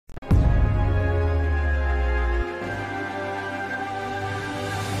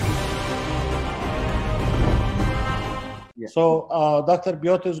So Dr.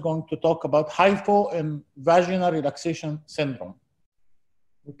 Piotr is going to talk about HIFU and vaginal relaxation syndrome.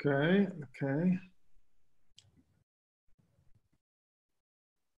 Okay.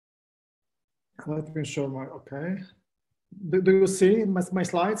 Let me show my, Do you see my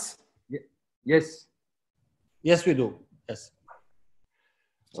slides? Yes. Yes, we do. Yes.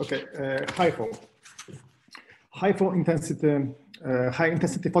 Okay, HIFU. HIFU intensity, high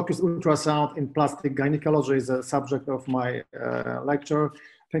intensity focused ultrasound in plastic gynecology is a subject of my lecture.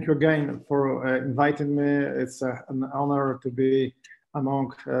 Thank you again for inviting me. It's an honor to be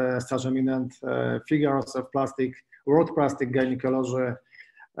among such eminent figures of world plastic gynecology,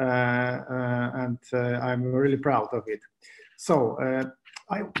 and I'm really proud of it. So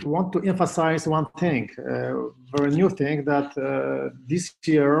I want to emphasize one thing, very new thing, that this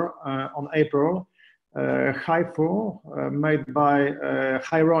year on April, HIFU, made by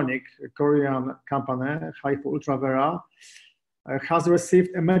Hyronik, a Korean company, HIFU Ultravera, has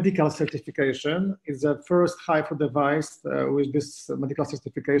received a medical certification. It's the first HIFU device with this medical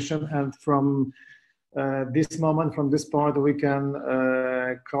certification, and from this moment, from this point, we can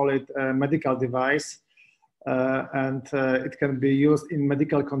call it a medical device, and it can be used in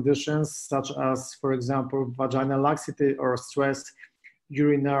medical conditions such as, for example, vaginal laxity or stress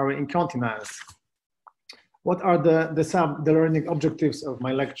urinary incontinence. What are the learning objectives of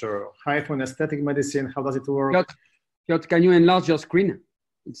my lecture? HIFU in aesthetic medicine, how does it work? Piotr, can you enlarge your screen?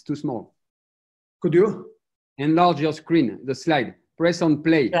 It's too small. Could you? Enlarge your screen, the slide. Press on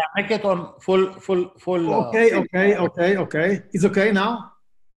play. Yeah, make it on full. Okay. It's okay now?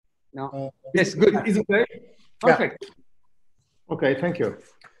 No. Yes, good. Is it okay? Perfect. Yeah. Okay, thank you.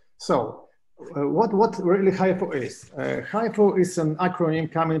 So, what really HIFU is? HIFU is an acronym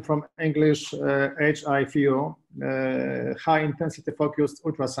coming from English HIFU, high intensity focused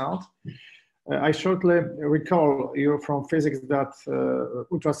ultrasound. I shortly recall you from physics that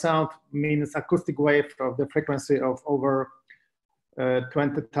ultrasound means acoustic wave of the frequency of over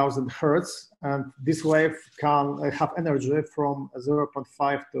 20,000 hertz, and this wave can have energy from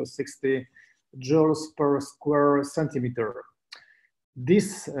 0.5 to 60 joules per square centimeter.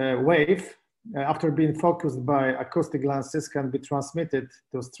 This wave, after being focused by acoustic lenses, can be transmitted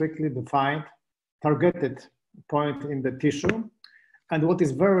to strictly defined, targeted point in the tissue. And what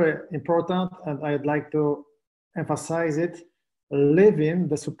is very important, and I'd like to emphasize it, leaving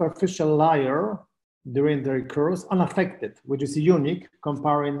the superficial layer during the course unaffected, which is unique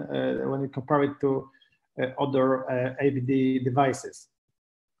comparing when you compare it to other ABD devices.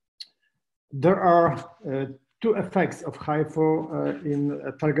 There are two effects of HIFU in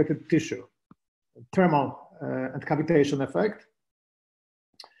targeted tissue: thermal and cavitation effect.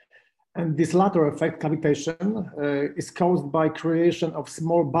 And this latter effect, cavitation, is caused by creation of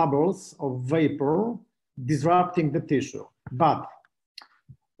small bubbles of vapor disrupting the tissue. But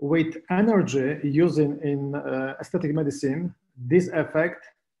with energy using in aesthetic medicine, this effect,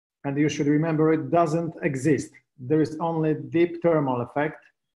 and you should remember, it doesn't exist. There is only deep thermal effect,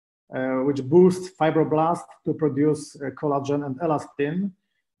 which boosts fibroblasts to produce collagen and elastin.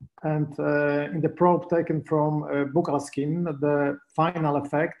 And in the probe taken from buccal skin, the final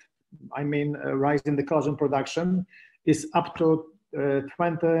effect, I mean, rise in the collagen production, is up to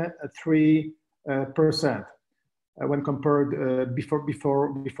 23% when compared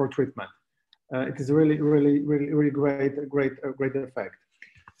before treatment. It is really great effect.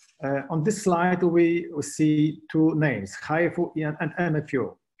 On this slide, we see two names, HIFU and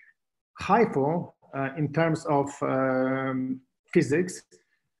MFU. HIFU, in terms of physics,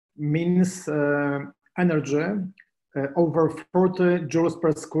 means energy over 40 joules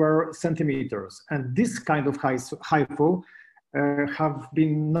per square centimeters. And this kind of HIFU have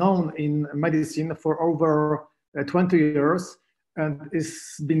been known in medicine for over 20 years and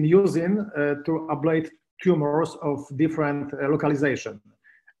is been using to ablate tumors of different localization.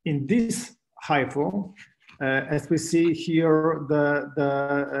 In this HIFU, as we see here,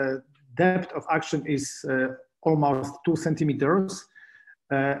 the depth of action is almost 2 centimeters.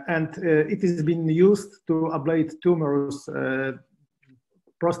 And it has been used to ablate tumors,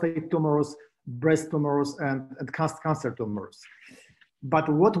 prostate tumors, breast tumors, and cancer tumors. But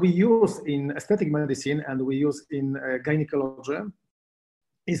what we use in aesthetic medicine and we use in gynecology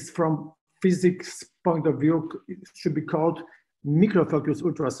is, from physics point of view, it should be called microfocus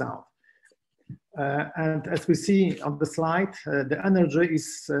ultrasound. And as we see on the slide, the energy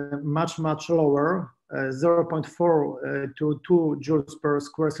is much lower, 0.4 to 2 joules per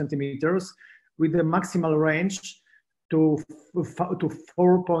square centimeters, with a maximal range to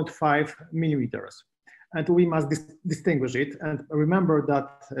 4.5 millimeters. And we must distinguish it and remember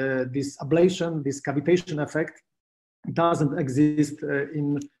that this ablation, this cavitation effect, doesn't exist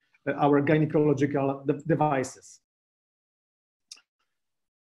in our gynecological devices.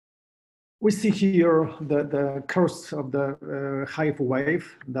 We see here the course of the HIFU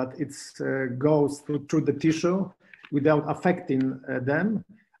wave, that it goes through the tissue without affecting them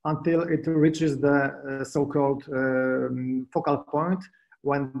until it reaches the so-called focal point,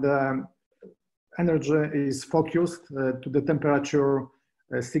 when the energy is focused to the temperature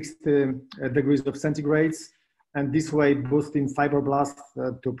 60 degrees of centigrade, and this way boosting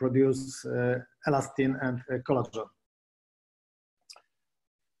fibroblasts to produce elastin and collagen.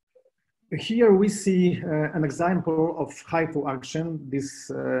 Here we see an example of HIFU action,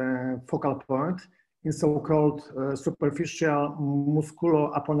 this focal point, in so-called superficial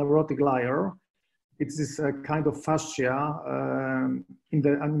musculoaponeurotic layer. It is a kind of fascia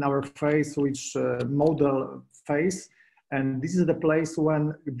in our face, which model face, and this is the place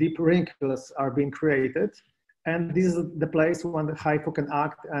when deep wrinkles are being created, and this is the place when the HIFU can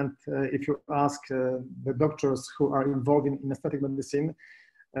act. And if you ask the doctors who are involved in aesthetic medicine,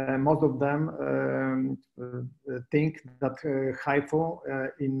 most of them think that HIFU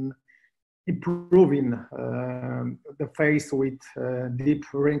in improving the face with deep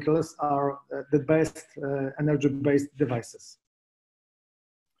wrinkles are the best energy-based devices.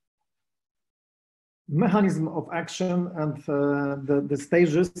 Mechanism of action and the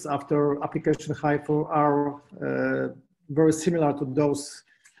stages after application HIFU are very similar to those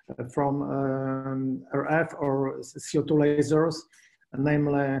from RF or CO2 lasers.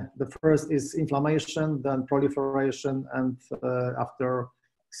 Namely, the first is inflammation, then proliferation, and after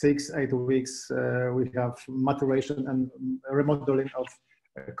 6-8 weeks, we have maturation and remodeling of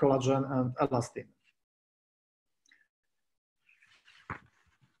collagen and elastin.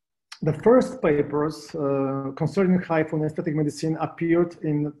 The first papers concerning HIFU in aesthetic medicine appeared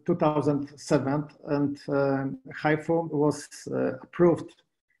in 2007, and HIFU was approved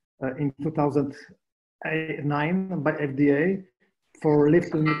in 2009 by FDA for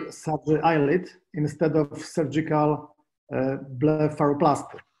lifting such the eyelid instead of surgical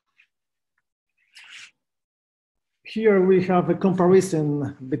blepharoplasty. Here we have a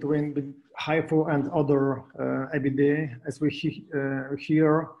comparison between HIFU and other ABD. As we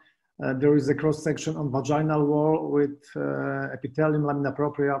here, there is a cross-section on vaginal wall with epithelium, lamina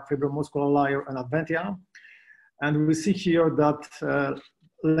propria, fibromuscular layer, and adventia. And we see here that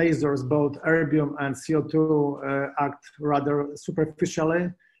lasers, both erbium and CO2, act rather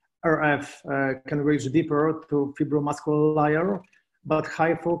superficially. RF can reach deeper to fibromuscular layer, but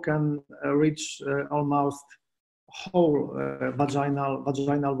HIFU can reach almost whole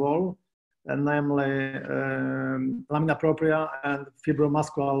vaginal wall, namely lamina propria and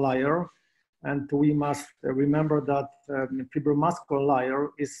fibromuscular layer. And we must remember that fibromuscular layer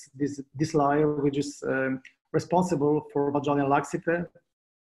is this layer which is responsible for vaginal laxity,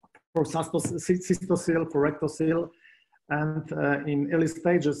 for cystocele, for rectocele, and in early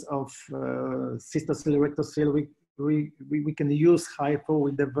stages of cystocele, rectocele, we can use HIFU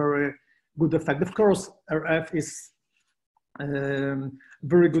with a very good effect. Of course, RF is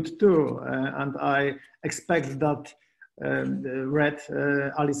very good too, and I expect that Red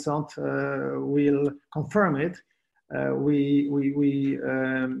Alison will confirm it. We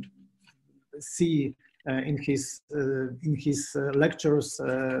see in his lectures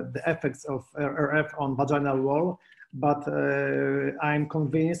the effects of RF on vaginal wall, but I'm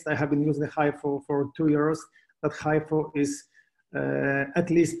convinced, I have been using HIFU for 2 years, that HIFU is at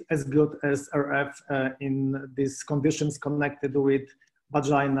least as good as RF in these conditions connected with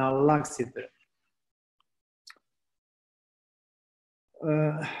vaginal laxity.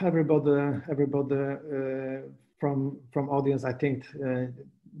 Everybody from audience, I think,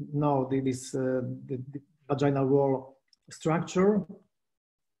 know the vaginal wall structure.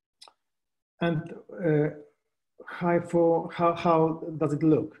 And HIFU, how does it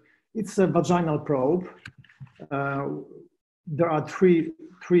look? It's a vaginal probe. There are three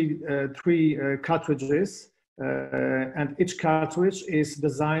cartridges, and each cartridge is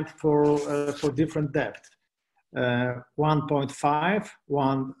designed for different depth. 1.5,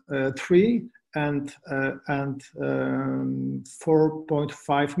 1.3, and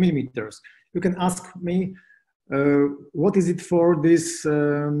 4.5 millimeters. You can ask me, what is it for this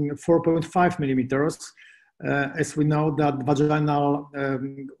 4.5 millimeters? As we know that vaginal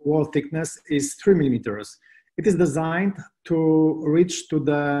wall thickness is 3 millimeters. It is designed to reach to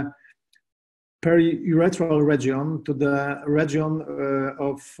the periurethral region, to the region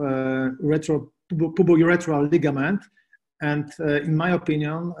of pubourethral ligament. And in my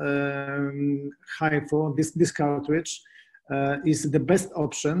opinion, HIFU, this cartridge, is the best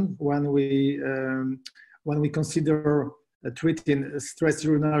option when we when we consider treating stress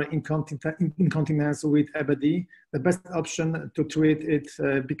urinary incontinence with EBD, the best option to treat it,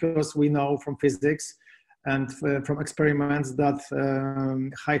 because we know from physics and from experiments that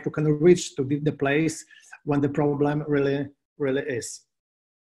HIFU can reach to the place when the problem really is.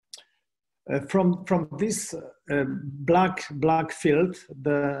 From this black field,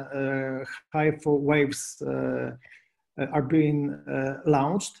 the HIFU waves are being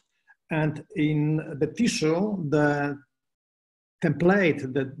launched, and in the tissue, the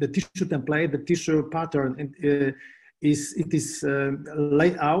template, the tissue template, the tissue pattern is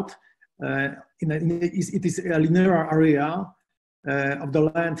laid out. It is a linear area of the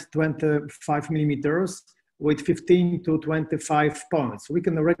length 25 millimeters with 15 to 25 points. We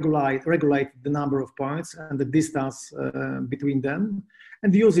can regulate the number of points and the distance between them,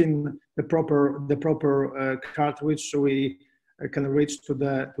 and using the proper cartridge, we can reach to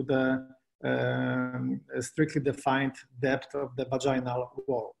the strictly defined depth of the vaginal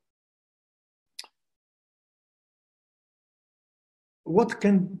wall. What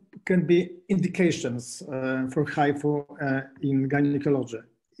can be indications for HIFU in gynecology?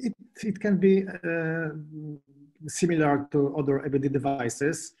 It can be similar to other EBD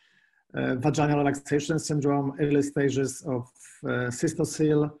devices: vaginal relaxation syndrome, early stages of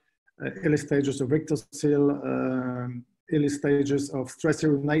cystocele, early stages of rectocele, early stages of stress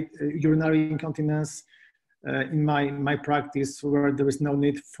urinary incontinence. In my practice, where there is no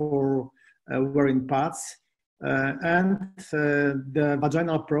need for wearing pads, and the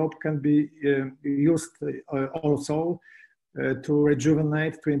vaginal probe can be used also to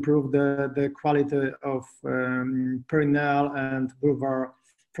rejuvenate, to improve the quality of perineal and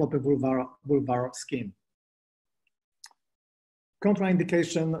floppy vulvar skin.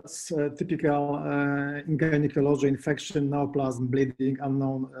 Contraindications typical in gynecology: infection, neoplasm, bleeding,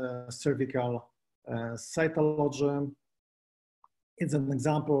 unknown cervical cytology. It's an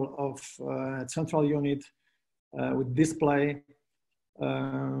example of central unit with display.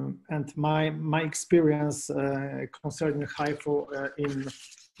 And my experience concerning HIFU in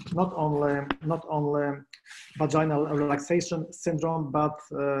not only vaginal relaxation syndrome, but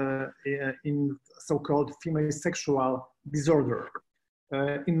in so-called female sexual disorder.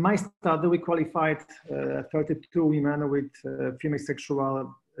 In my study, we qualified 32 women with female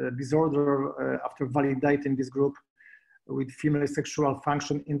sexual disorder after validating this group with female sexual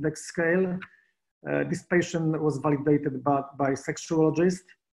function index scale. This patient was validated by sexuologist.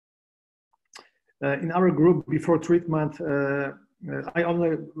 In our group, before treatment, I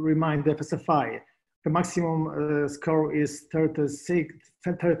only remind the FSFI. The maximum score is 36,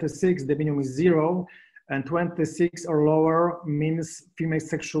 the minimum is 0, and 26 or lower means female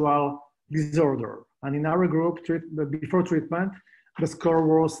sexual disorder. And in our group, before treatment, the score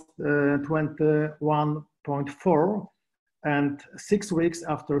was 21.4. And 6 weeks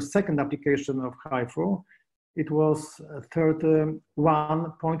after second application of HIFU, it was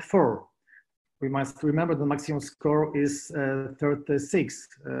 31.4. We must remember the maximum score is 36.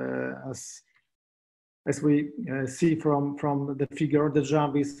 As we see from the figure, the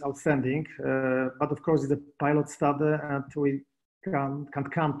jump is outstanding. But of course, it's a pilot study, and we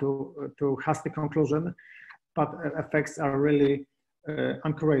can't come to hasty conclusion. But effects are really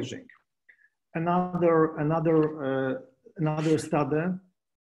encouraging. Another study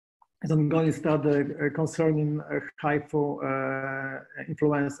is an ongoing study concerning HIFU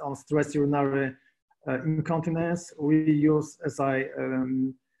influence on stress urinary incontinence. We use, as I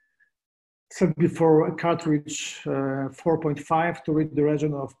said before, a cartridge 4.5 to read the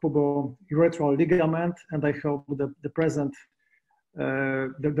region of pubo-urethral ligament, and I hope that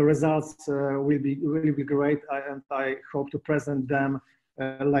the results will be great, and I hope to present them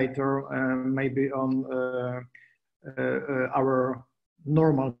later, maybe on our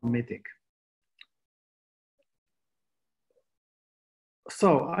normal meeting.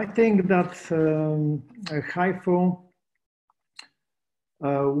 So I think that HIFU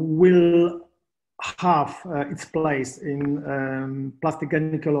will have its place in plastic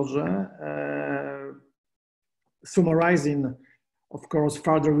gynecology. Summarizing, of course,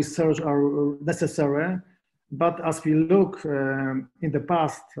 further research are necessary, but as we look in the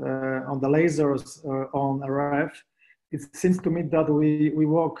past on the lasers on RF, it seems to me that we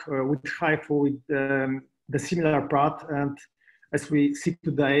work with HIFU with the similar path, and as we see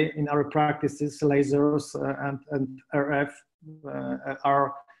today in our practices, lasers and RF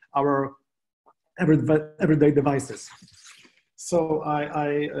are our everyday devices. So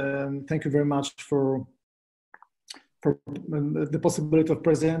I thank you very much for the possibility of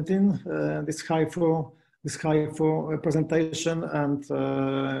presenting this HIFU presentation, and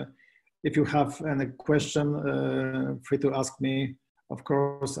If you have any question, free to ask me. Of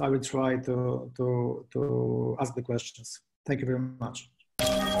course, I will try to ask the questions. Thank you very much.